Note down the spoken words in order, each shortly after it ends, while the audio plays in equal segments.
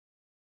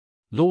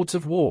Lords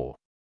of War.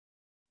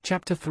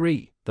 Chapter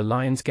 3, The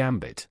Lion's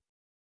Gambit.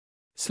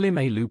 Slim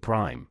Alu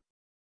Prime.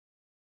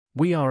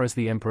 We are as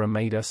the Emperor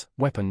made us,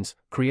 weapons,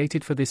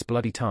 created for this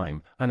bloody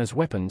time, and as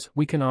weapons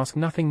we can ask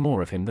nothing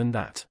more of him than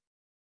that.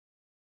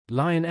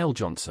 Lyon L.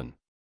 Johnson.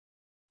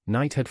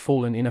 Night had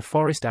fallen in a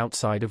forest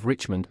outside of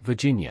Richmond,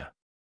 Virginia.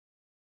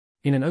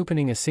 In an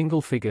opening a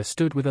single figure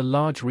stood with a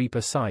large reaper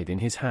scythe in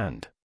his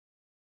hand.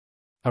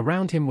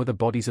 Around him were the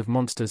bodies of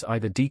monsters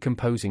either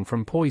decomposing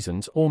from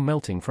poisons or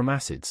melting from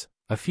acids.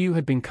 A few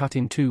had been cut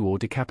in two or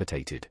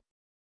decapitated.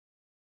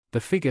 The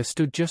figure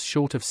stood just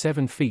short of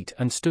 7 feet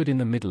and stood in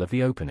the middle of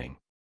the opening.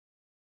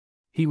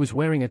 He was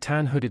wearing a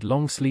tan-hooded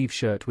long-sleeve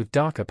shirt with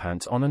darker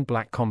pants on and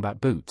black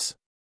combat boots,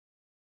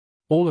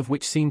 all of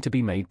which seemed to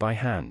be made by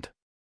hand.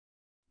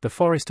 The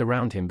forest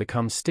around him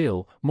became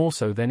still, more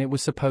so than it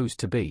was supposed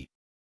to be.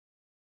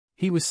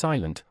 He was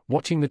silent,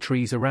 watching the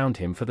trees around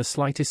him for the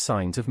slightest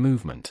signs of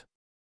movement.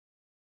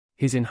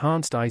 His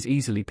enhanced eyes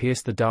easily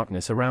pierced the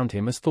darkness around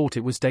him as thought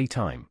it was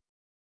daytime.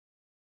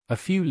 A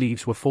few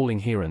leaves were falling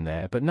here and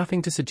there, but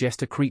nothing to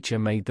suggest a creature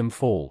made them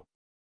fall.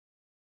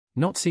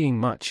 Not seeing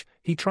much,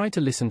 he tried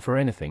to listen for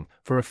anything.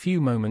 For a few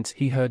moments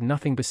he heard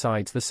nothing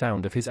besides the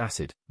sound of his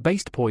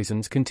acid-based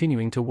poisons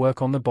continuing to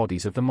work on the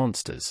bodies of the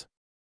monsters.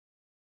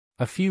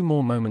 A few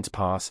more moments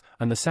pass,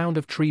 and the sound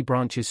of tree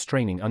branches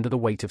straining under the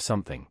weight of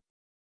something.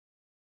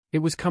 It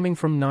was coming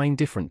from 9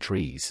 different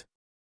trees.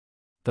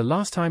 The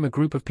last time a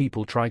group of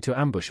people tried to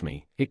ambush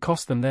me, it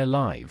cost them their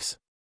lives.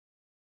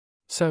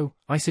 So,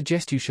 I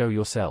suggest you show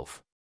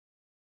yourself,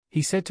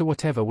 he said to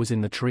whatever was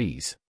in the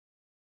trees.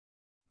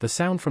 The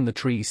sound from the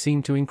trees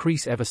seemed to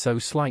increase ever so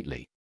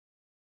slightly.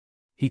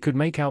 He could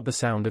make out the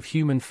sound of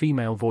human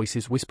female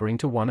voices whispering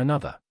to one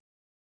another.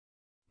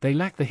 They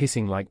lacked the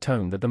hissing-like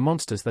tone that the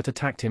monsters that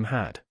attacked him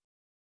had.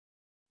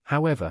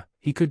 However,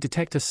 he could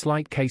detect a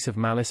slight case of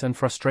malice and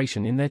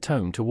frustration in their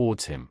tone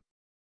towards him.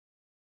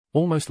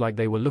 Almost like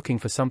they were looking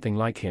for something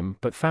like him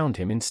but found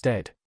him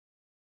instead.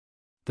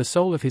 The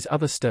soul of his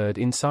other stirred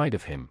inside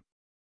of him.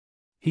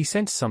 He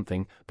sensed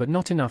something, but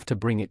not enough to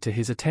bring it to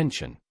his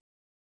attention.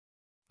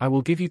 I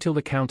will give you till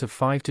the count of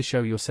 5 to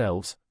show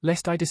yourselves,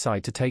 lest I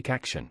decide to take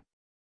action.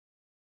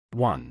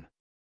 1.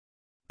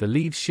 The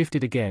leaves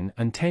shifted again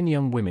and 10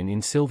 young women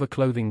in silver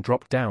clothing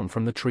dropped down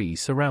from the trees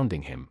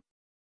surrounding him.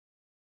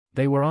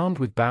 They were armed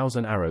with bows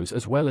and arrows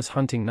as well as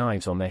hunting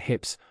knives on their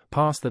hips,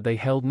 past that they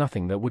held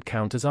nothing that would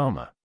count as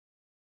armor.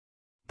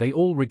 They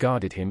all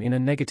regarded him in a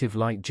negative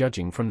light,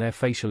 judging from their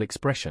facial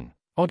expression,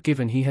 odd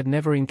given he had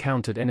never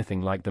encountered anything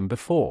like them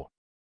before.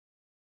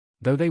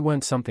 Though they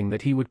weren't something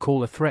that he would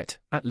call a threat,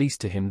 at least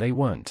to him they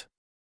weren't.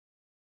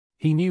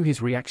 He knew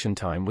his reaction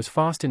time was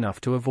fast enough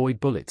to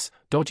avoid bullets.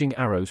 Dodging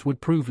arrows would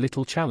prove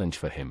little challenge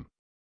for him.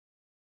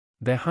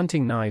 Their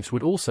hunting knives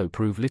would also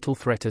prove little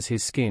threat, as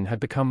his skin had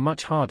become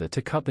much harder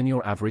to cut than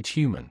your average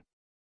human.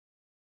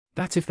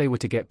 That's if they were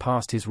to get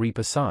past his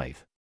reaper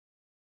scythe.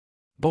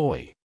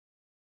 Boy!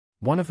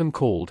 One of them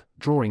called,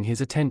 drawing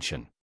his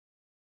attention.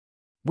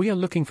 We are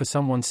looking for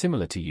someone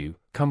similar to you.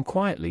 Come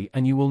quietly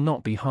and you will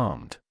not be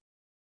harmed.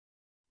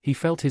 He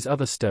felt his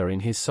other stir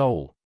in his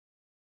soul.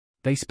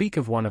 They speak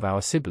of one of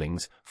our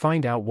siblings.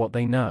 Find out what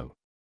they know.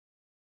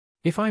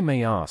 If I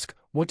may ask,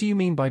 what do you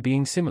mean by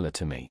being similar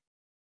to me?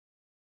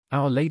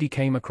 Our Lady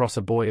came across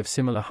a boy of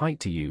similar height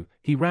to you.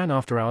 He ran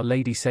after Our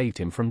Lady saved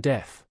him from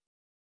death.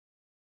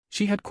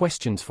 She had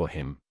questions for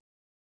him.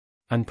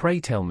 And pray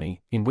tell me,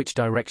 in which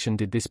direction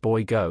did this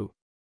boy go?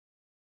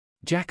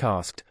 Jack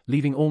asked,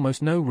 leaving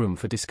almost no room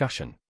for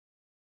discussion.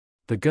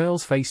 The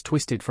girl's face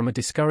twisted from a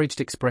discouraged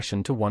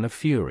expression to one of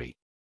fury.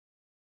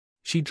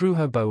 She drew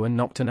her bow and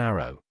nocked an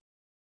arrow.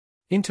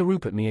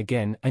 Interrupt at me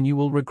again and you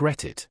will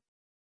regret it.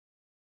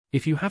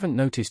 If you haven't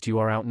noticed, you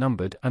are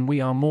outnumbered and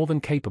we are more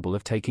than capable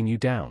of taking you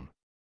down.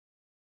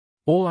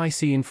 All I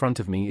see in front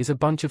of me is a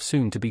bunch of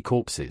soon-to-be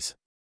corpses.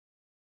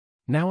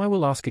 Now I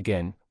will ask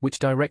again, which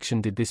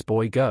direction did this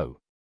boy go?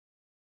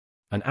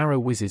 An arrow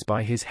whizzes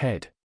by his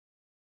head.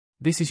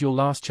 This is your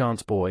last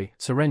chance, boy.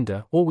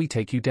 Surrender, or we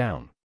take you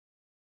down.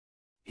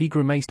 He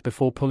grimaced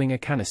before pulling a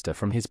canister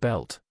from his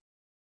belt.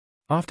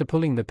 After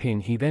pulling the pin,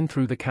 he then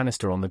threw the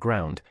canister on the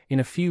ground. In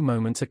a few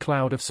moments a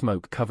cloud of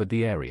smoke covered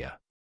the area.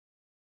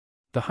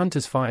 The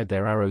hunters fired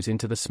their arrows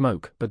into the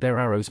smoke, but their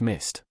arrows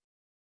missed.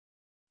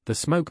 The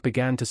smoke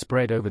began to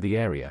spread over the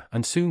area,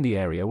 and soon the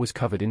area was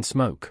covered in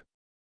smoke.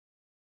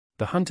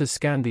 The hunters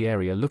scanned the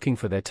area looking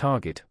for their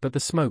target, but the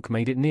smoke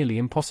made it nearly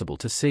impossible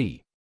to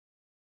see.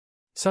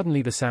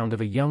 Suddenly the sound of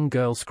a young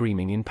girl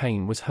screaming in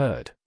pain was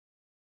heard.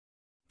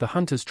 The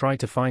hunters tried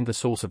to find the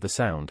source of the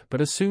sound,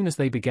 but as soon as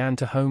they began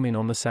to home in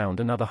on the sound,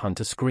 another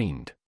hunter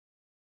screamed.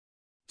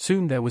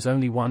 Soon there was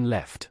only one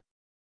left.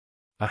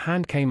 A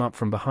hand came up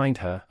from behind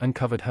her and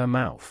covered her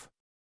mouth.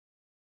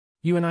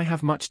 You and I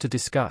have much to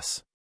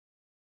discuss.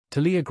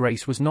 Talia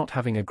Grace was not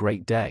having a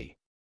great day.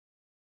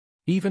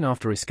 Even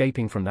after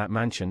escaping from that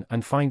mansion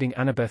and finding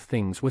Annabeth,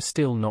 things were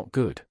still not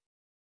good.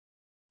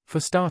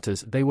 For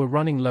starters, they were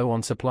running low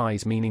on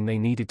supplies, meaning they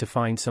needed to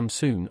find some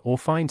soon or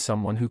find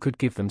someone who could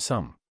give them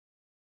some.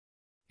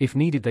 If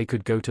needed they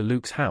could go to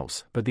Luke's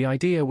house, but the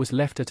idea was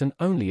left at an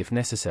only if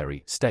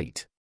necessary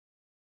state.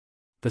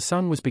 The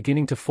sun was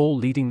beginning to fall,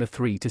 leading the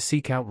three to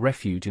seek out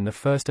refuge in the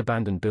first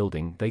abandoned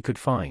building they could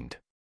find.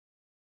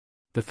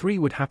 The three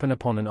would happen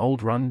upon an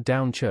old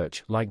run-down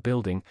church-like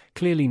building.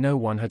 Clearly no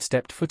one had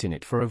stepped foot in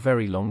it for a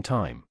very long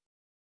time.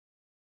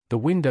 The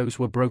windows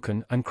were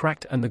broken and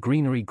cracked, and the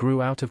greenery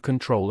grew out of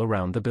control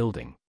around the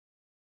building.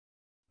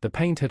 The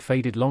paint had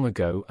faded long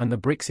ago, and the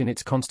bricks in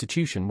its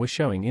constitution were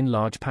showing in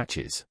large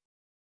patches.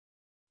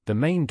 The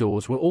main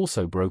doors were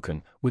also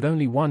broken, with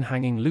only one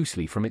hanging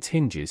loosely from its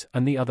hinges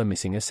and the other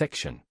missing a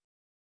section.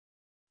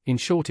 In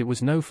short, it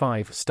was no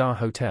five-star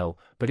hotel,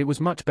 but it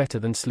was much better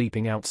than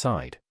sleeping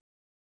outside.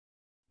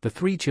 The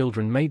three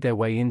children made their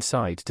way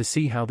inside to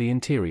see how the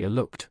interior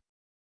looked.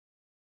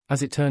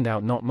 As it turned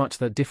out, not much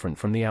that different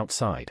from the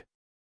outside.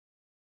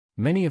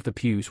 Many of the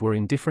pews were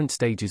in different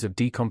stages of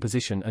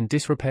decomposition and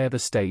disrepair. The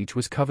stage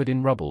was covered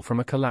in rubble from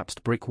a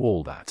collapsed brick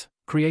wall that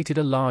created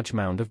a large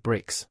mound of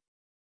bricks.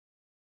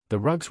 The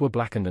rugs were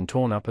blackened and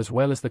torn up, as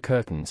well as the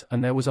curtains,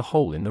 and there was a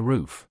hole in the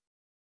roof.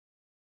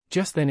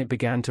 Just then it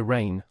began to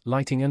rain.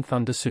 Lightning and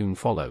thunder soon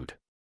followed.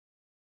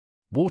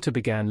 Water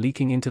began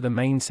leaking into the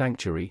main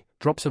sanctuary,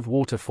 drops of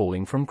water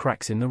falling from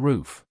cracks in the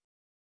roof.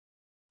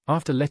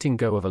 After letting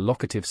go of a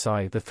locative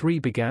sigh, the three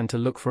began to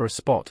look for a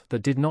spot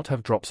that did not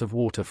have drops of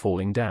water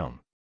falling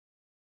down.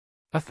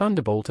 A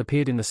thunderbolt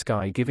appeared in the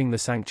sky, giving the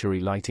sanctuary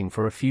lighting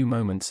for a few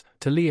moments.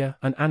 Talia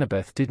and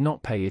Annabeth did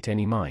not pay it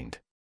any mind.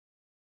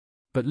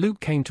 But Luke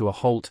came to a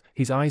halt,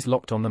 his eyes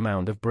locked on the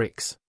mound of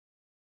bricks.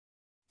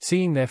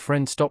 Seeing their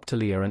friend stop,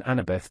 Talia and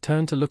Annabeth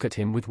turned to look at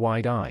him with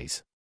wide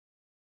eyes.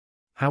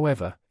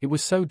 However, it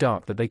was so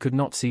dark that they could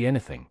not see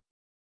anything.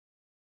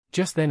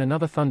 Just then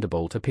another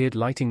thunderbolt appeared,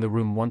 lighting the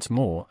room once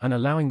more and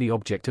allowing the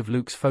object of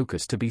Luke's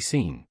focus to be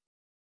seen.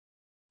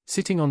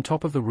 Sitting on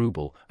top of the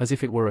ruble, as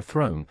if it were a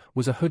throne,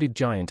 was a hooded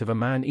giant of a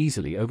man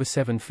easily over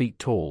 7 feet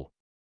tall.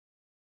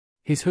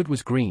 His hood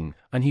was green,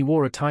 and he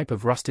wore a type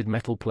of rusted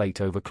metal plate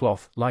over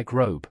cloth-like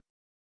robe.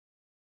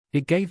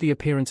 It gave the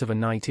appearance of a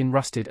knight in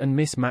rusted and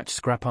mismatched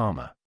scrap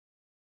armor.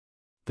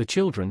 The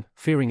children,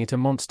 fearing it a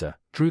monster,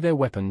 drew their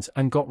weapons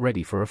and got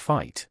ready for a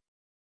fight.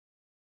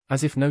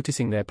 As if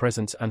noticing their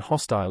presence and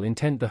hostile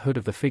intent, the hood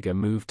of the figure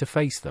moved to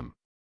face them.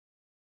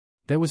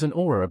 There was an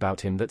aura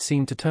about him that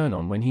seemed to turn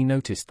on when he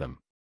noticed them.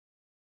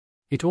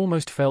 It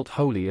almost felt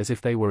holy, as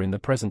if they were in the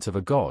presence of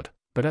a god,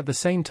 but at the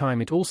same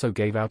time it also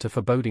gave out a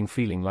foreboding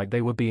feeling like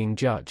they were being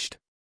judged.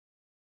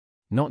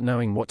 Not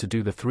knowing what to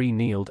do, the three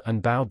kneeled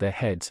and bowed their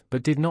heads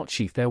but did not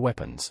sheath their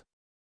weapons.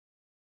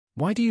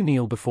 "Why do you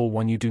kneel before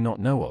one you do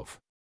not know of?"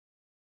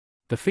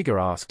 the figure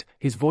asked,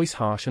 his voice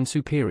harsh and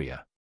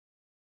superior.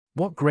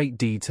 "What great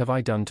deeds have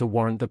I done to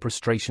warrant the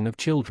prostration of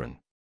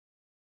children?"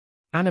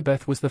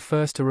 Annabeth was the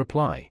first to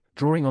reply,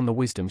 drawing on the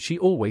wisdom she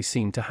always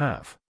seemed to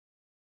have.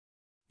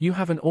 "You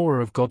have an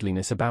aura of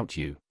godliness about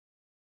you.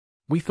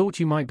 We thought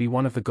you might be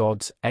one of the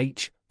gods,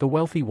 the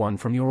wealthy one,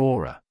 from your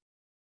aura.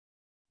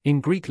 In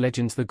Greek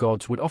legends the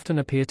gods would often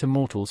appear to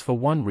mortals for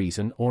one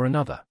reason or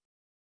another.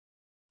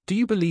 Do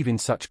you believe in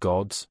such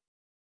gods?"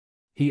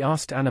 he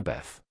asked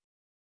Annabeth.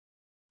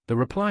 The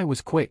reply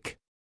was quick.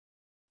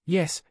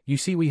 "Yes, you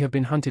see, we have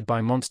been hunted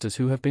by monsters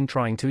who have been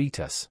trying to eat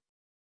us.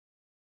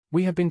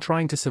 We have been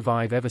trying to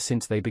survive ever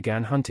since they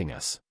began hunting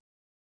us.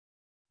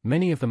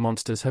 Many of the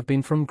monsters have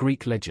been from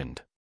Greek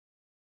legend.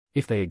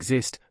 If they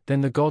exist,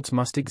 then the gods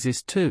must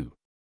exist too."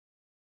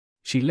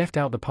 She left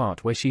out the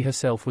part where she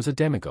herself was a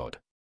demigod.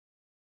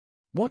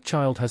 What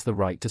child has the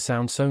right to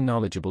sound so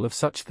knowledgeable of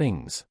such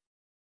things?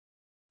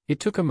 It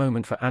took a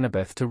moment for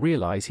Annabeth to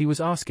realize he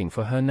was asking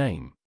for her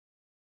name.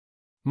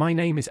 "My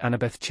name is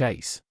Annabeth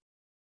Chase,"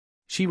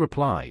 she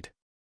replied.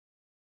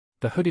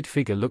 The hooded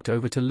figure looked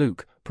over to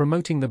Luke,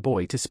 promoting the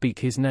boy to speak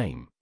his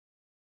name.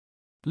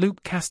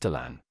 "Luke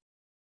Castellan."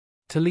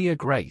 "Talia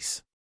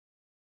Grace,"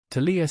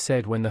 Talia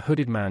said when the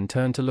hooded man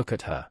turned to look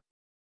at her.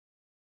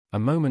 A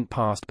moment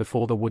passed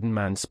before the wooden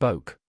man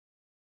spoke.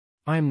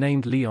 "I am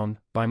named Leon,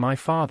 by my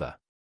father."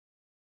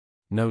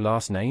 "No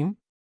last name?"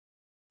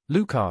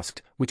 Luke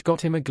asked, which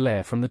got him a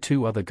glare from the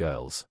two other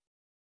girls.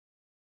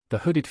 The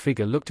hooded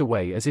figure looked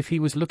away as if he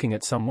was looking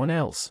at someone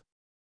else.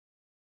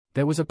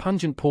 There was a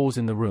pungent pause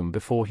in the room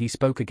before he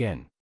spoke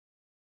again.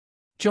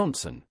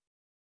 "Johnson."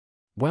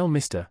 "Well,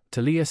 Mr.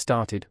 Talia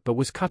started but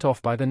was cut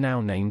off by the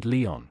now named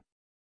Leon.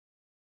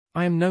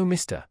 "I am no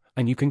mister,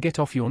 and you can get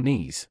off your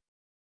knees."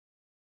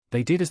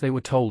 They did as they were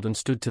told and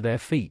stood to their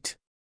feet.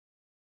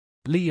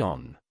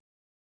 "Leon."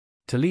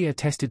 Talia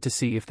tested to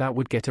see if that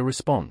would get a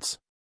response.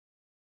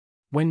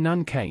 When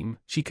none came,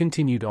 she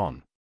continued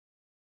on.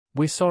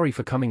 "We're sorry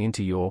for coming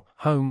into your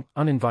home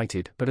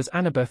uninvited, but as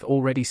Annabeth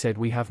already said,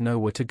 we have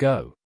nowhere to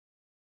go.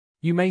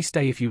 You may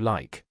stay if you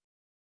like,"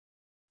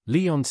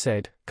 Leon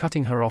said,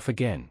 cutting her off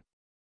again.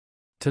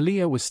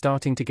 Talia was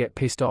starting to get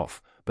pissed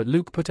off, but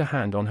Luke put a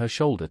hand on her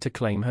shoulder to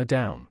calm her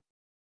down.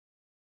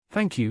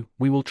 "Thank you,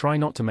 we will try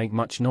not to make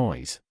much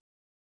noise,"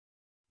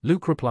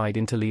 Luke replied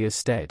in Talia's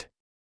stead.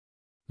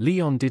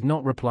 Leon did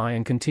not reply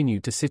and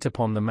continued to sit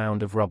upon the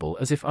mound of rubble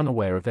as if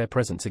unaware of their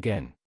presence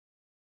again.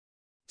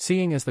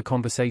 Seeing as the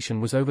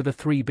conversation was over, the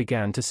three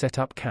began to set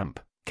up camp,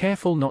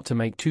 careful not to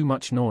make too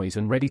much noise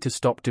and ready to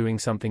stop doing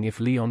something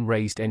if Leon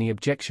raised any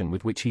objection,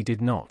 with which he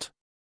did not.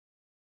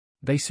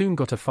 They soon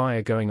got a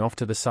fire going off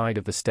to the side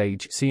of the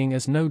stage, seeing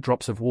as no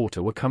drops of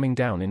water were coming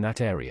down in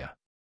that area.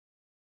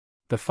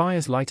 The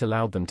fire's light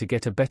allowed them to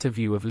get a better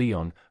view of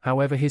Leon,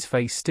 however his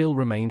face still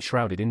remained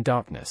shrouded in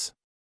darkness.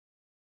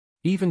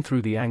 Even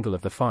through the angle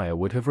of the fire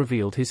would have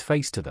revealed his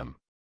face to them.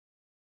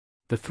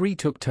 The three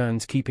took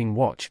turns keeping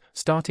watch,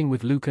 starting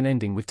with Luke and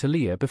ending with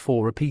Talia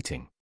before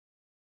repeating.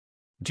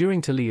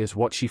 During Talia's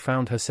watch she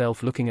found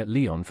herself looking at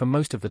Leon for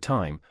most of the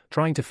time,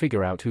 trying to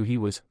figure out who he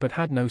was, but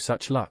had no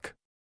such luck.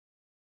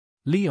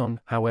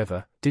 Leon,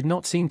 however, did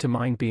not seem to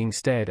mind being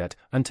stared at,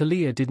 and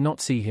Talia did not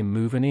see him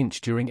move an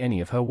inch during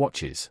any of her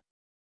watches.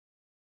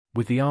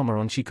 With the armor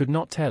on, she could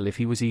not tell if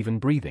he was even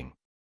breathing.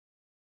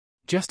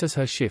 Just as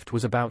her shift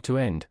was about to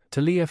end,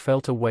 Talia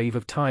felt a wave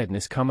of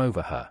tiredness come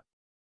over her.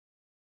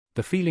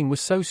 The feeling was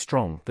so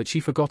strong that she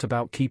forgot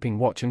about keeping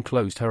watch and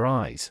closed her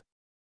eyes.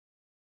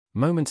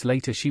 Moments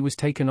later she was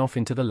taken off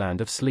into the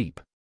land of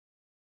sleep.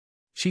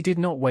 She did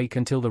not wake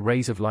until the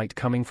rays of light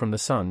coming from the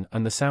sun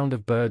and the sound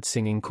of birds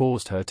singing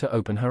caused her to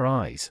open her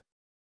eyes.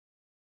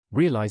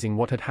 Realizing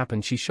what had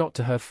happened, she shot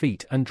to her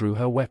feet and drew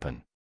her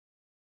weapon.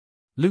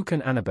 Luke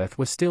and Annabeth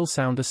were still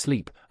sound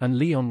asleep, and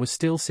Leon was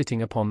still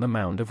sitting upon the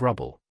mound of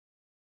rubble.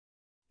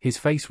 His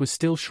face was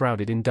still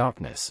shrouded in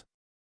darkness.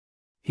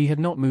 He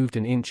had not moved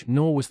an inch,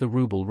 nor was the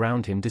rubble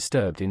round him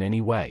disturbed in any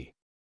way.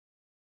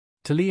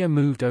 Talia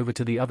moved over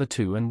to the other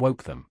two and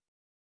woke them.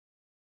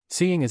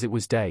 Seeing as it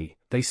was day,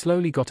 they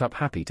slowly got up,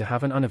 happy to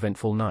have an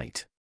uneventful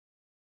night.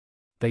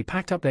 They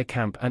packed up their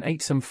camp and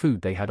ate some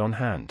food they had on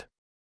hand.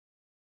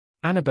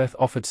 Annabeth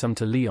offered some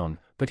to Leon,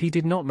 but he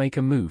did not make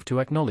a move to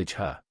acknowledge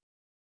her.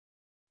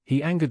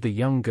 He angered the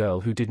young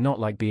girl, who did not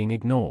like being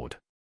ignored.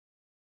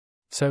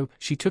 So,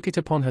 she took it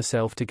upon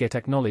herself to get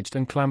acknowledged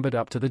and clambered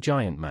up to the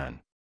giant man.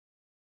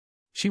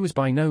 She was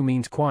by no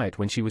means quiet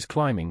when she was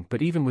climbing,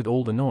 but even with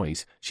all the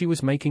noise she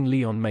was making,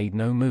 Leon made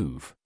no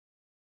move.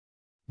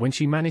 When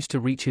she managed to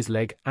reach his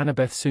leg,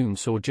 Annabeth soon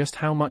saw just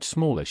how much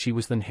smaller she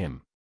was than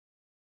him.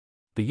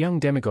 The young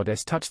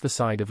demigoddess touched the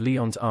side of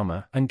Leon's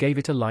armor and gave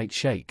it a light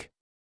shake.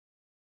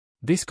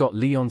 This got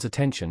Leon's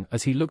attention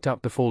as he looked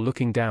up before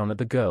looking down at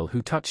the girl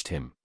who touched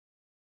him.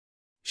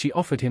 She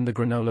offered him the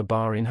granola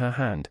bar in her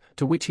hand,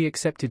 to which he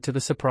accepted to the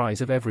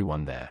surprise of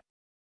everyone there.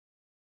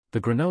 The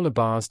granola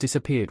bars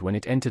disappeared when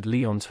it entered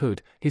Leon's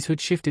hood. His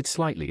hood shifted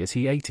slightly as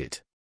he ate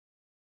it.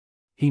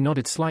 He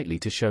nodded slightly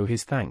to show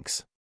his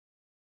thanks.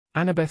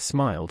 Annabeth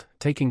smiled,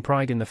 taking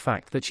pride in the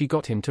fact that she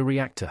got him to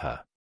react to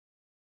her.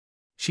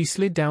 She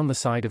slid down the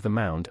side of the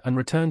mound and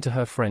returned to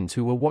her friends,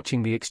 who were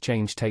watching the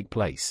exchange take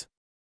place.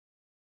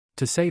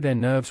 To say their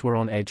nerves were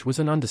on edge was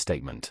an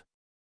understatement.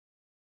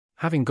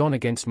 Having gone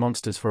against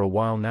monsters for a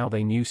while now,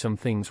 they knew some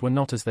things were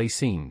not as they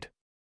seemed.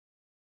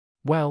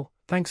 "Well,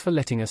 thanks for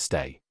letting us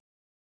stay,"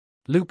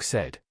 Luke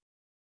said.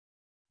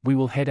 "We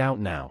will head out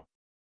now."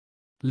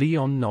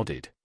 Leon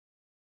nodded.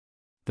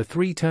 The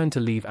three turned to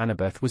leave.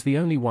 Annabeth was the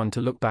only one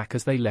to look back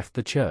as they left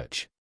the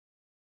church.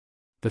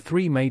 The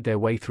three made their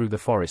way through the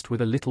forest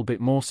with a little bit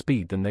more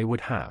speed than they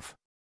would have.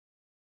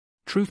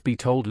 Truth be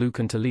told, Luke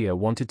and Talia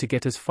wanted to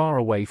get as far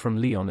away from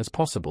Leon as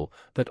possible,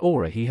 that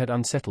aura he had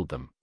unsettled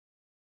them.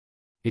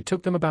 It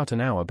took them about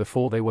an hour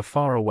before they were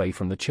far away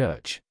from the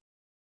church.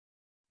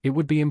 It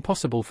would be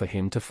impossible for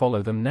him to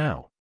follow them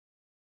now.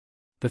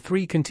 The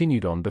three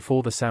continued on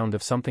before the sound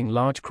of something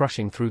large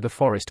crushing through the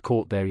forest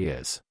caught their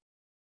ears.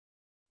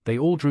 They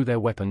all drew their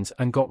weapons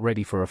and got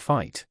ready for a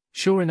fight.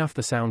 Sure enough,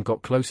 the sound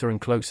got closer and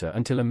closer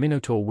until a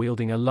minotaur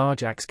wielding a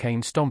large axe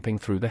came stomping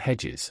through the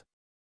hedges.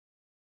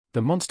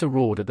 The monster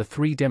roared at the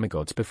three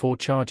demigods before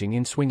charging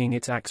in, swinging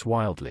its axe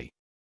wildly.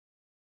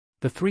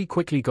 The three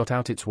quickly got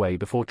out its way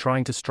before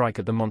trying to strike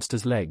at the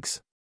monster's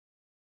legs.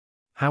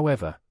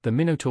 However, the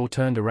minotaur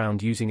turned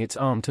around, using its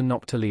arm to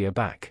knock Talia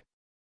back.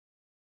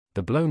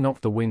 The blow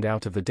knocked the wind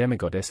out of the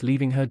demigoddess,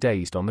 leaving her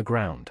dazed on the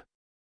ground.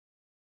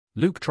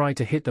 Luke tried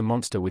to hit the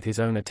monster with his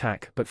own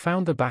attack, but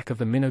found the back of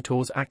the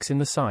minotaur's axe in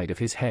the side of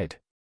his head.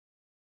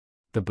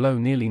 The blow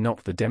nearly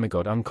knocked the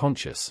demigod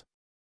unconscious.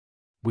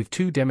 With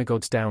two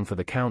demigods down for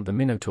the count, the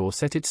minotaur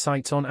set its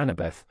sights on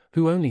Annabeth,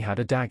 who only had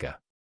a dagger.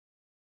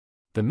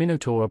 The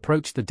minotaur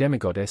approached the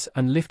demigoddess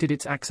and lifted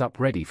its axe up,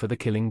 ready for the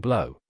killing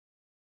blow.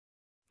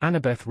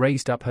 Annabeth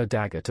raised up her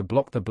dagger to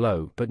block the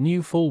blow, but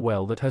knew full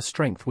well that her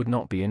strength would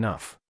not be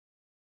enough.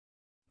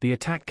 The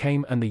attack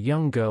came and the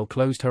young girl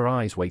closed her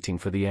eyes, waiting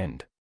for the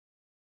end.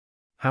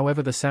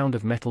 However, the sound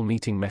of metal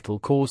meeting metal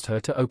caused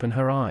her to open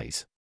her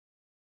eyes.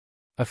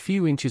 A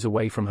few inches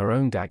away from her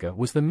own dagger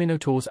was the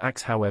minotaur's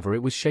axe. However,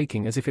 it was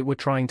shaking as if it were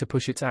trying to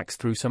push its axe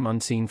through some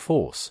unseen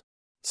force.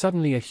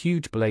 Suddenly a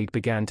huge blade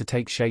began to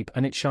take shape,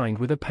 and it shined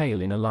with a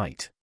pale inner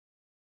light.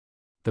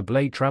 The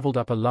blade traveled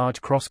up a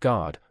large cross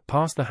guard,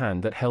 past the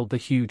hand that held the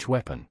huge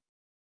weapon.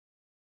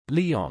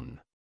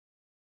 "Leon!"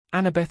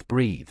 Annabeth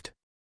breathed.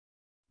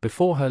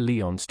 Before her,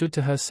 Leon stood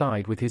to her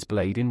side with his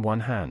blade in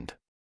one hand.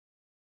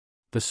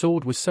 The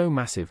sword was so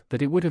massive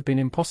that it would have been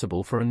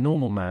impossible for a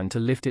normal man to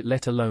lift it,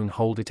 let alone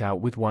hold it out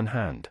with one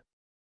hand.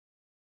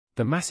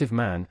 The massive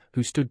man,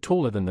 who stood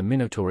taller than the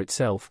Minotaur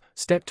itself,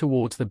 stepped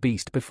towards the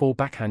beast before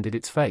backhanded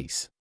its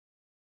face.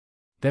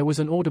 There was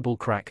an audible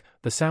crack,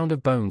 the sound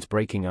of bones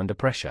breaking under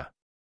pressure.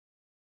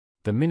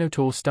 The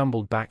Minotaur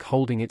stumbled back,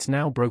 holding its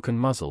now broken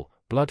muzzle,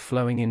 blood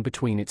flowing in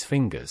between its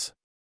fingers.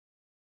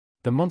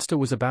 The monster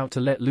was about to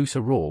let loose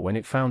a roar when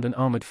it found an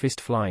armored fist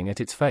flying at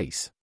its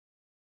face.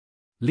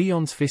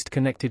 Leon's fist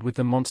connected with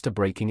the monster,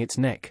 breaking its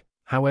neck.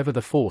 However,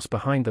 the force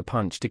behind the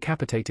punch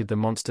decapitated the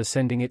monster,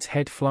 sending its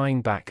head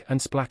flying back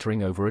and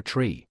splattering over a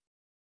tree.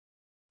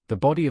 The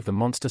body of the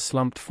monster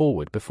slumped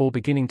forward before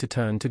beginning to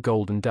turn to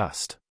golden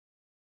dust.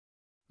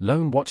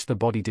 Lone watched the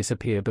body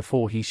disappear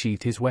before he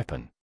sheathed his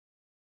weapon.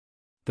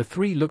 The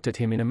three looked at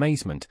him in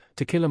amazement.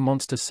 To kill a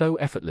monster so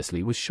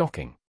effortlessly was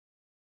shocking.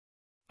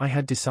 "I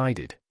had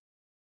decided,"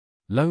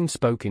 Lone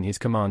spoke in his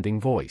commanding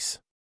voice,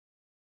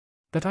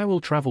 "that I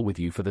will travel with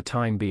you for the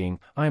time being.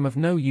 I am of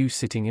no use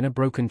sitting in a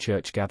broken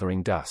church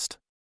gathering dust."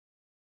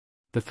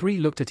 The three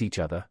looked at each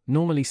other.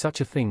 Normally such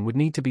a thing would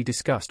need to be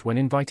discussed when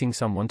inviting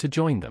someone to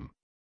join them.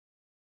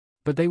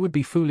 But they would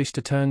be foolish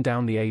to turn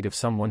down the aid of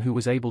someone who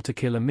was able to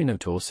kill a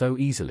Minotaur so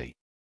easily.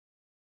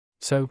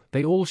 So,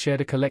 they all shared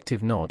a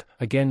collective nod.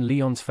 Again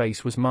Leon's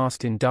face was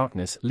masked in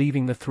darkness,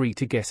 leaving the three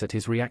to guess at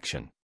his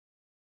reaction.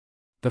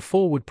 The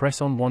four would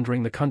press on,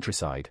 wandering the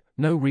countryside,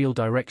 no real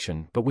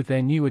direction, but with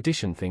their new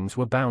addition things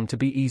were bound to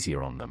be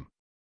easier on them.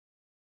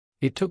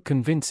 It took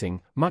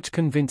convincing, much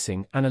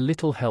convincing, and a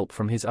little help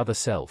from his other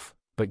self,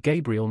 but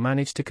Gabriel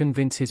managed to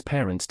convince his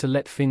parents to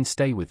let Finn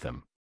stay with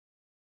them.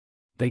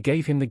 They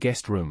gave him the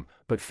guest room,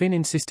 but Finn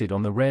insisted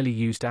on the rarely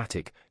used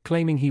attic,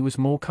 claiming he was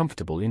more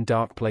comfortable in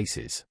dark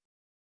places.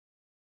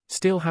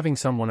 Still, having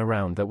someone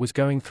around that was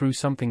going through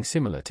something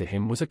similar to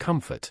him was a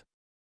comfort.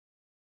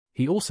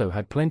 He also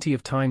had plenty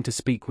of time to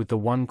speak with the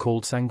one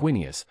called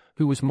Sanguinius,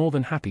 who was more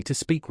than happy to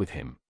speak with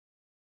him.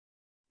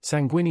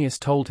 Sanguinius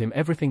told him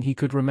everything he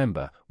could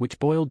remember, which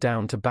boiled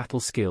down to battle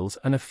skills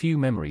and a few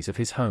memories of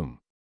his home.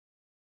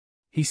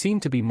 He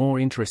seemed to be more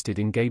interested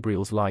in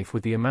Gabriel's life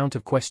with the amount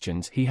of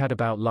questions he had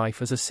about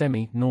life as a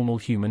semi-normal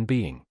human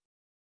being.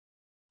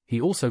 He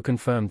also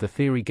confirmed the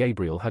theory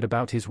Gabriel had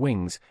about his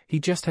wings, he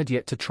just had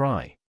yet to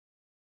try.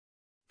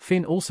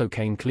 Finn also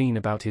came clean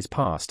about his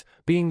past,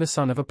 being the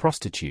son of a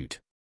prostitute.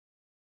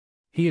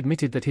 He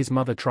admitted that his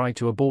mother tried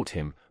to abort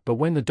him, but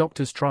when the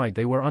doctors tried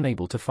they were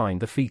unable to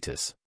find the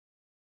fetus.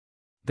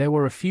 There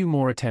were a few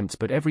more attempts,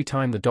 but every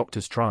time the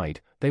doctors tried,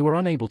 they were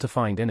unable to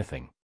find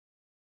anything.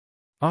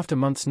 After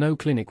months no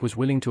clinic was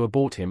willing to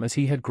abort him as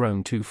he had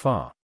grown too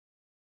far.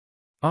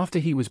 After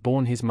he was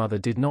born his mother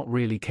did not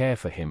really care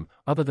for him,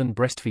 other than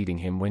breastfeeding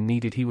him when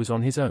needed. He was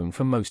on his own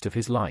for most of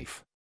his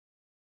life.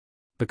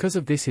 Because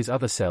of this his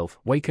other self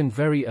wakened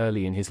very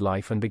early in his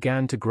life and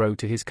began to grow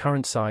to his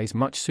current size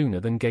much sooner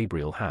than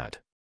Gabriel had.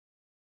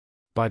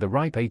 By the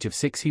ripe age of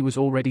 6 he was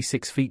already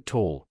 6 feet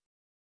tall.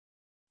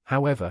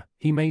 However,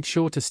 he made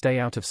sure to stay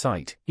out of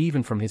sight,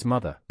 even from his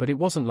mother, but it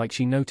wasn't like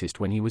she noticed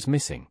when he was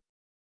missing.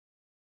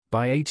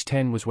 By age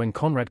 10 was when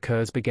Conrad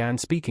Kurz began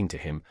speaking to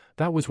him.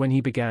 That was when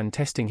he began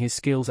testing his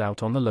skills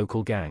out on the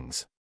local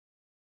gangs.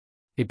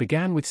 It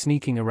began with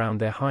sneaking around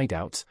their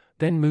hideouts,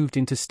 then moved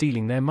into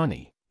stealing their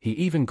money. He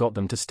even got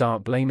them to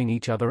start blaming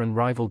each other and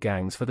rival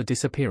gangs for the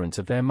disappearance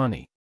of their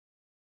money.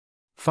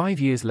 5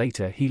 years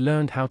later he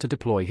learned how to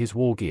deploy his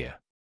war gear.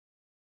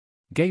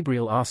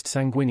 Gabriel asked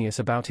Sanguinius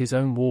about his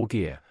own war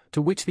gear,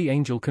 to which the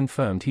angel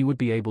confirmed he would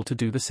be able to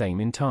do the same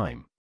in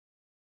time.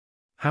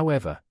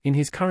 However, in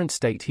his current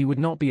state he would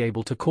not be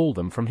able to call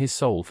them from his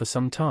soul for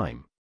some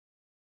time.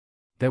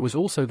 There was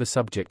also the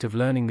subject of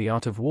learning the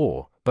art of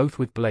war, both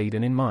with blade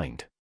and in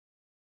mind.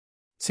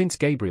 Since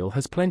Gabriel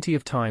has plenty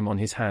of time on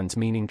his hands,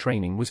 meaning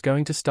training was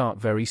going to start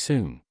very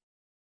soon.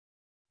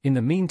 In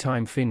the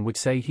meantime Finn would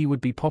say he would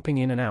be popping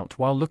in and out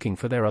while looking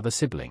for their other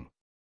sibling.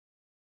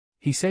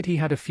 He said he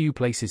had a few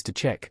places to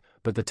check,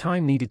 but the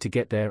time needed to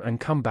get there and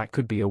come back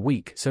could be a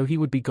week, so he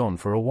would be gone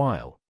for a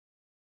while.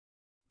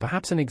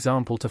 Perhaps an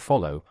example to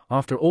follow.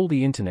 After all,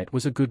 the internet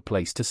was a good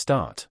place to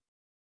start.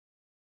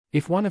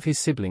 If one of his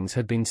siblings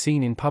had been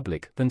seen in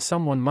public, then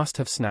someone must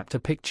have snapped a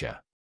picture.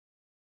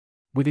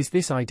 With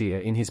this idea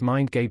in his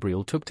mind,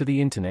 Gabriel took to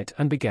the internet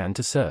and began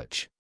to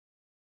search.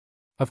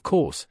 Of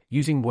course,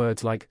 using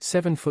words like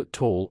 7 foot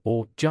tall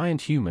or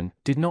giant human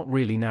did not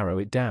really narrow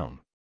it down.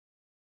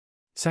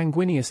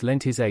 Sanguinius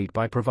lent his aid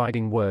by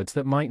providing words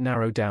that might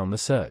narrow down the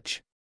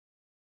search.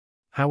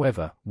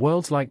 However,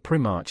 words like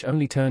Primarch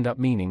only turned up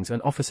meanings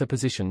and officer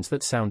positions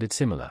that sounded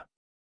similar.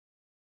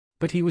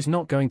 But he was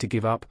not going to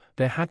give up,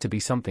 there had to be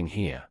something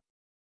here.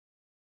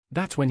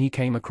 That's when he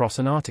came across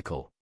an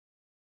article.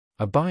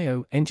 A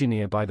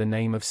bio-engineer by the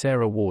name of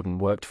Sarah Warden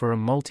worked for a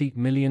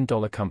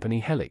multi-million-dollar company,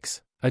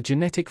 Helix, a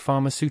genetic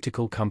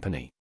pharmaceutical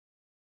company.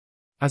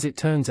 As it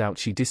turns out,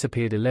 she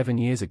disappeared 11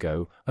 years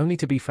ago, only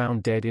to be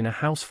found dead in a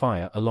house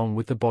fire along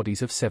with the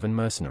bodies of 7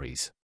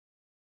 mercenaries.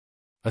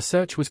 A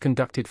search was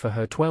conducted for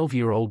her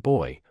 12-year-old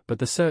boy, but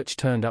the search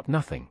turned up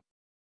nothing.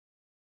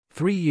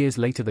 3 years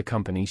later, the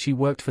company she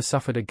worked for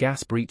suffered a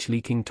gas breach,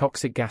 leaking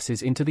toxic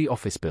gases into the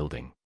office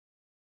building.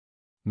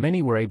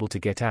 Many were able to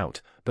get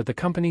out, but the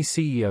company's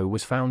CEO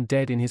was found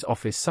dead in his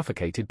office,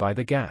 suffocated by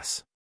the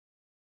gas.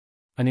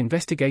 An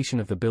investigation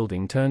of the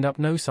building turned up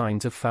no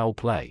signs of foul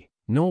play,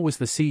 nor was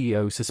the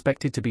CEO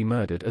suspected to be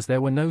murdered, as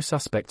there were no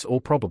suspects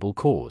or probable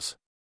cause.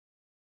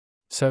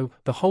 So,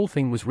 the whole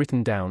thing was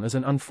written down as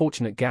an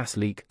unfortunate gas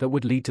leak that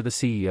would lead to the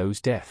CEO's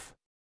death.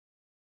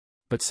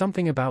 But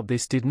something about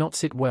this did not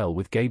sit well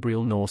with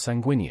Gabriel nor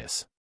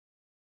Sanguinius.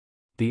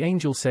 The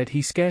angel said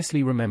he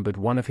scarcely remembered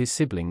one of his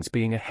siblings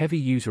being a heavy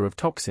user of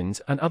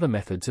toxins and other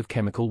methods of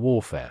chemical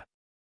warfare.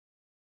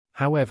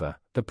 However,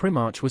 the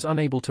Primarch was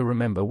unable to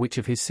remember which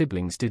of his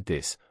siblings did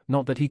this,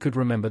 not that he could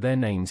remember their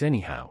names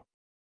anyhow.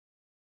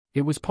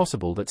 It was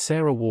possible that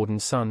Sarah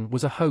Warden's son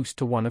was a host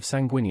to one of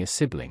Sanguinius'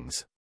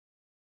 siblings.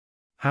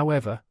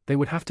 However, they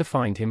would have to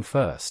find him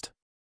first.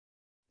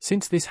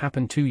 Since this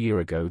happened 2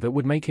 years ago, that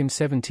would make him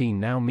 17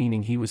 now,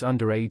 meaning he was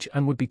underage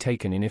and would be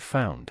taken in if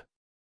found.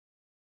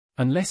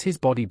 Unless his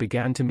body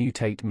began to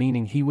mutate,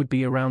 meaning he would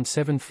be around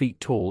 7 feet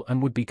tall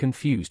and would be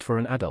confused for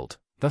an adult,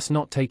 thus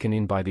not taken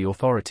in by the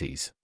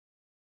authorities.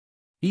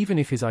 Even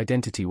if his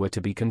identity were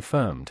to be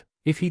confirmed,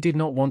 if he did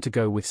not want to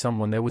go with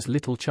someone, there was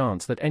little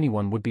chance that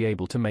anyone would be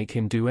able to make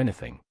him do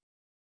anything.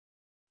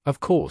 Of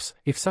course,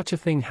 if such a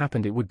thing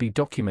happened, it would be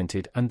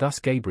documented, and thus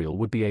Gabriel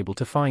would be able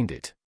to find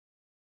it.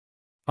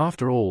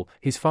 After all,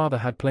 his father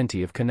had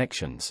plenty of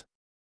connections.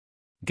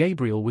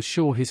 Gabriel was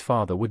sure his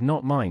father would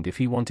not mind if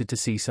he wanted to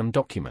see some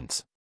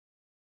documents.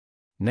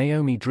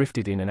 Naomi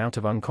drifted in and out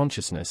of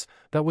unconsciousness.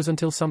 That was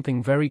until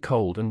something very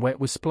cold and wet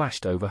was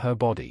splashed over her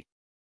body.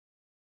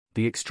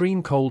 The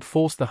extreme cold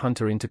forced the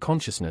hunter into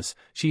consciousness.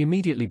 She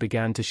immediately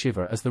began to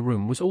shiver, as the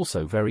room was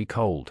also very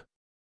cold.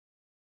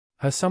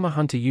 Her summer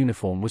hunter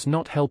uniform was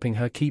not helping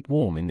her keep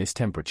warm in this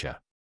temperature.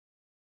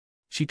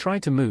 She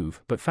tried to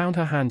move, but found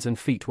her hands and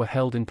feet were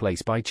held in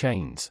place by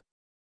chains.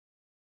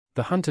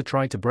 The hunter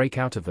tried to break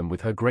out of them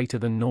with her greater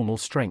than normal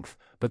strength,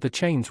 but the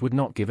chains would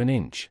not give an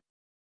inch.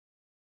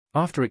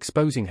 After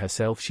exposing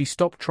herself, she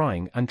stopped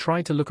trying and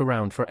tried to look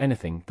around for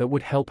anything that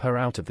would help her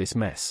out of this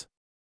mess.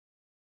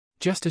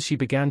 Just as she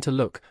began to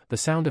look, the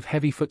sound of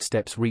heavy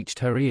footsteps reached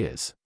her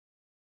ears.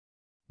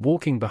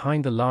 Walking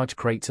behind the large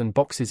crates and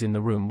boxes in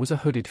the room was a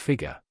hooded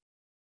figure.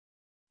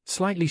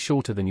 Slightly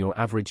shorter than your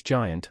average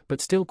giant,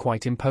 but still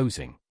quite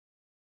imposing.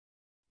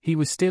 He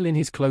was still in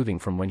his clothing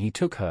from when he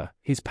took her,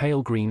 his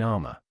pale green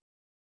armor.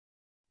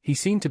 He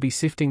seemed to be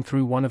sifting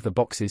through one of the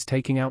boxes,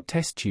 taking out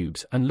test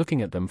tubes and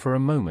looking at them for a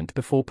moment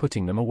before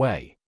putting them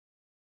away.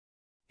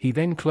 He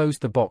then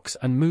closed the box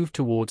and moved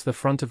towards the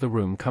front of the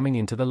room, coming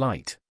into the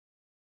light.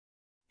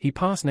 He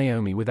passed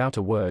Naomi without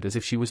a word, as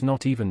if she was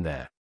not even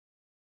there.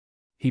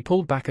 He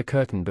pulled back a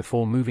curtain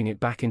before moving it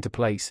back into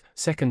place.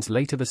 Seconds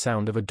later, the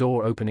sound of a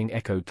door opening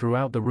echoed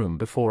throughout the room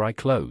before I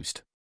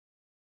closed.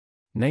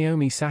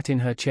 Naomi sat in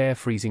her chair,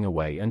 freezing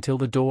away until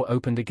the door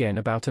opened again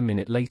about a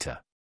minute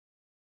later.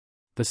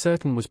 The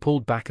curtain was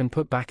pulled back and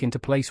put back into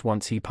place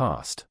once he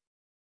passed.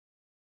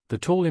 The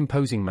tall,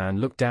 imposing man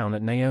looked down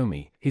at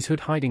Naomi, his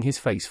hood hiding his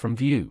face from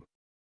view.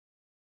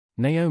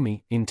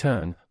 Naomi, in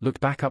turn,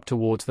 looked back up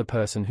towards the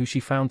person who she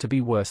found to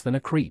be worse than a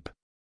creep.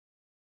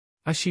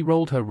 As she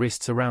rolled her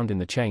wrists around in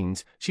the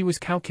chains, she was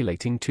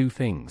calculating 2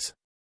 things.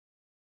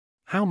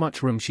 How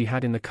much room she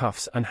had in the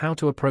cuffs and how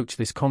to approach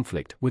this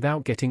conflict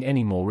without getting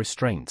any more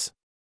restraints.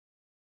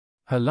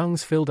 Her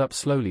lungs filled up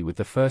slowly with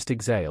the first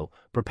exhale,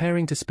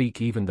 preparing to speak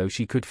even though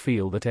she could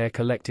feel that air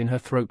collect in her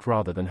throat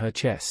rather than her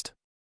chest.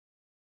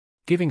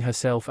 Giving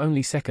herself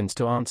only seconds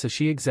to answer,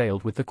 she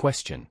exhaled with the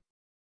question.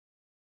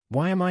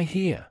 Why am I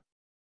here?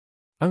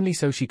 Only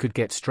so she could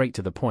get straight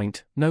to the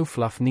point, no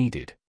fluff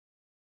needed.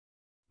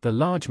 The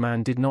large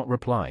man did not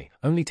reply,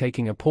 only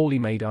taking a poorly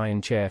made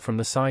iron chair from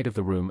the side of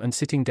the room and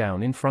sitting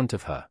down in front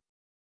of her.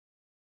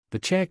 The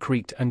chair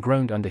creaked and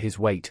groaned under his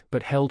weight,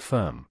 but held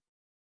firm.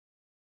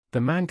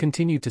 The man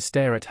continued to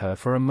stare at her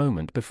for a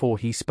moment before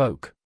he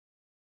spoke.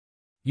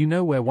 You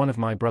know where one of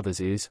my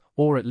brothers is,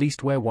 or at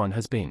least where one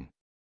has been.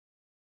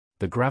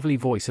 The gravelly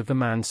voice of the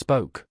man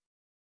spoke.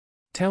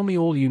 Tell me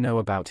all you know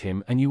about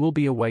him and you will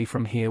be away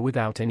from here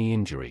without any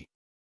injury.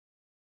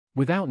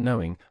 Without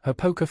knowing, her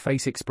poker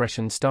face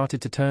expression started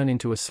to turn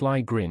into a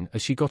sly grin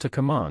as she got a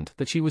command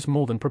that she was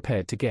more than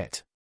prepared to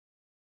get.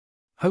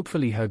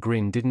 Hopefully her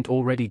grin didn't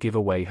already give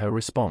away her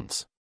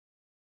response.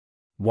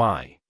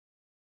 Why?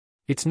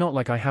 It's not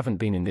like I haven't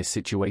been in this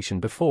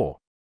situation before.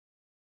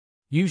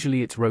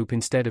 Usually it's rope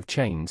instead of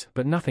chains,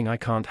 but nothing I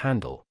can't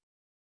handle.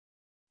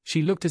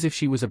 She looked as if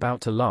she was about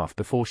to laugh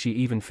before she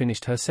even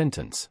finished her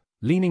sentence,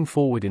 leaning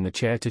forward in the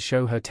chair to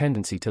show her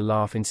tendency to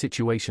laugh in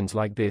situations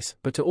like this,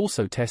 but to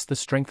also test the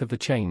strength of the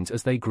chains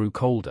as they grew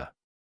colder.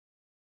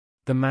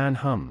 The man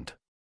hummed.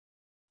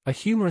 A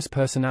humorous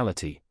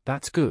personality,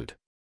 that's good.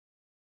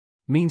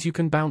 Means you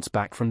can bounce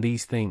back from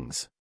these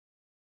things.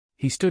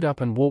 He stood up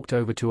and walked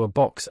over to a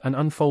box and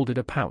unfolded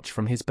a pouch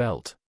from his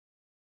belt.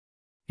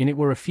 In it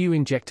were a few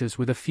injectors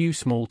with a few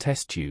small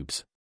test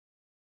tubes.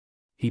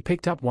 He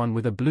picked up one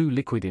with a blue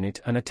liquid in it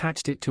and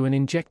attached it to an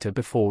injector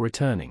before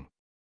returning.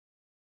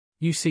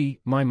 You see,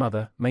 my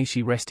mother, may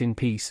she rest in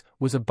peace,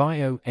 was a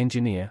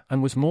bio-engineer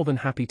and was more than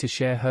happy to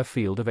share her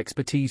field of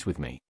expertise with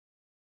me.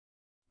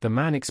 The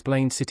man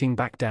explained, sitting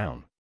back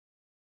down.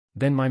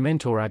 Then my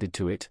mentor added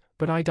to it,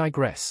 but I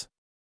digress.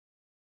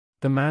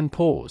 The man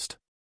paused.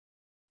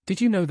 Did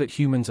you know that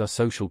humans are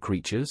social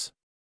creatures?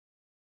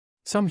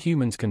 Some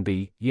humans can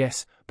be,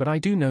 yes, but I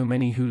do know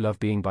many who love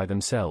being by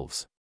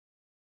themselves.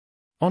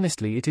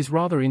 Honestly, it is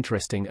rather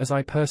interesting, as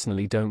I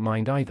personally don't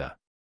mind either.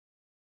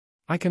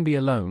 I can be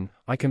alone,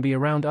 I can be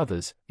around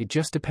others, it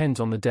just depends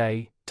on the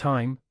day,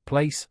 time,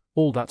 place,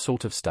 all that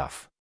sort of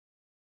stuff.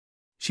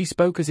 She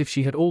spoke as if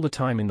she had all the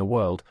time in the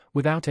world,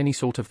 without any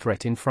sort of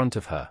threat in front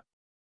of her.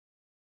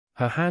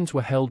 Her hands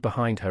were held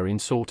behind her in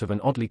sort of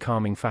an oddly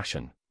calming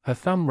fashion, her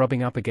thumb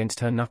rubbing up against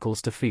her knuckles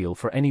to feel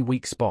for any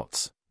weak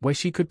spots, where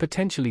she could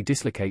potentially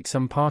dislocate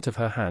some part of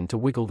her hand to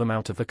wiggle them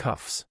out of the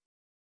cuffs.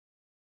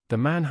 The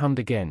man hummed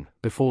again,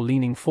 before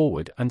leaning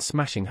forward and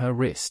smashing her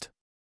wrist.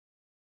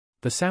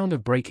 The sound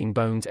of breaking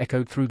bones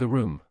echoed through the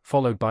room,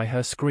 followed by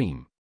her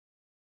scream.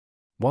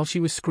 While she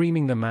was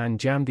screaming, the man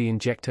jammed the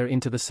injector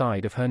into the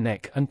side of her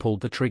neck and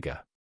pulled the trigger.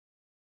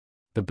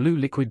 The blue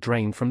liquid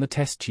drained from the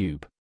test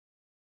tube.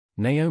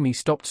 Naomi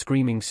stopped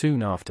screaming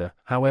soon after,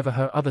 however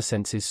her other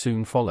senses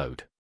soon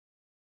followed.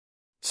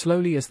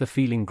 Slowly, as the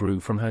feeling grew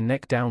from her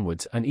neck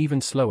downwards and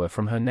even slower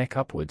from her neck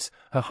upwards,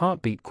 her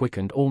heartbeat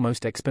quickened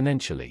almost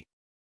exponentially.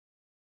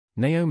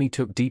 Naomi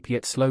took deep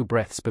yet slow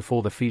breaths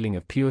before the feeling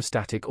of pure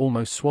static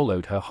almost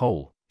swallowed her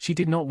whole. She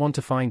did not want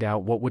to find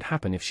out what would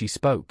happen if she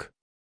spoke.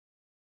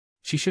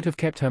 She should have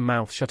kept her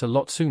mouth shut a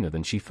lot sooner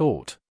than she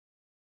thought.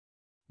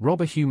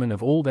 Rob a human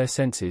of all their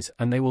senses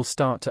and they will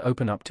start to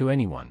open up to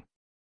anyone.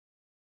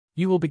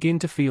 You will begin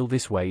to feel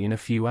this way in a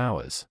few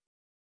hours.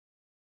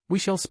 We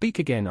shall speak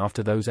again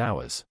after those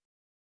hours.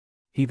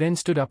 He then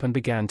stood up and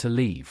began to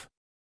leave.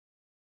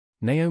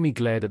 Naomi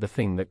glared at the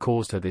thing that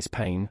caused her this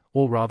pain,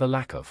 or rather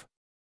lack of.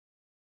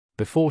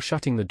 Before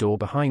shutting the door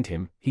behind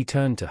him, he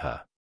turned to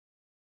her.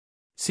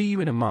 See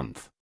you in a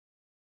month.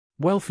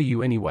 Well, for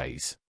you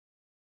anyways.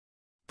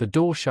 The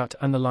door shut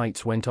and the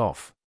lights went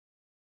off.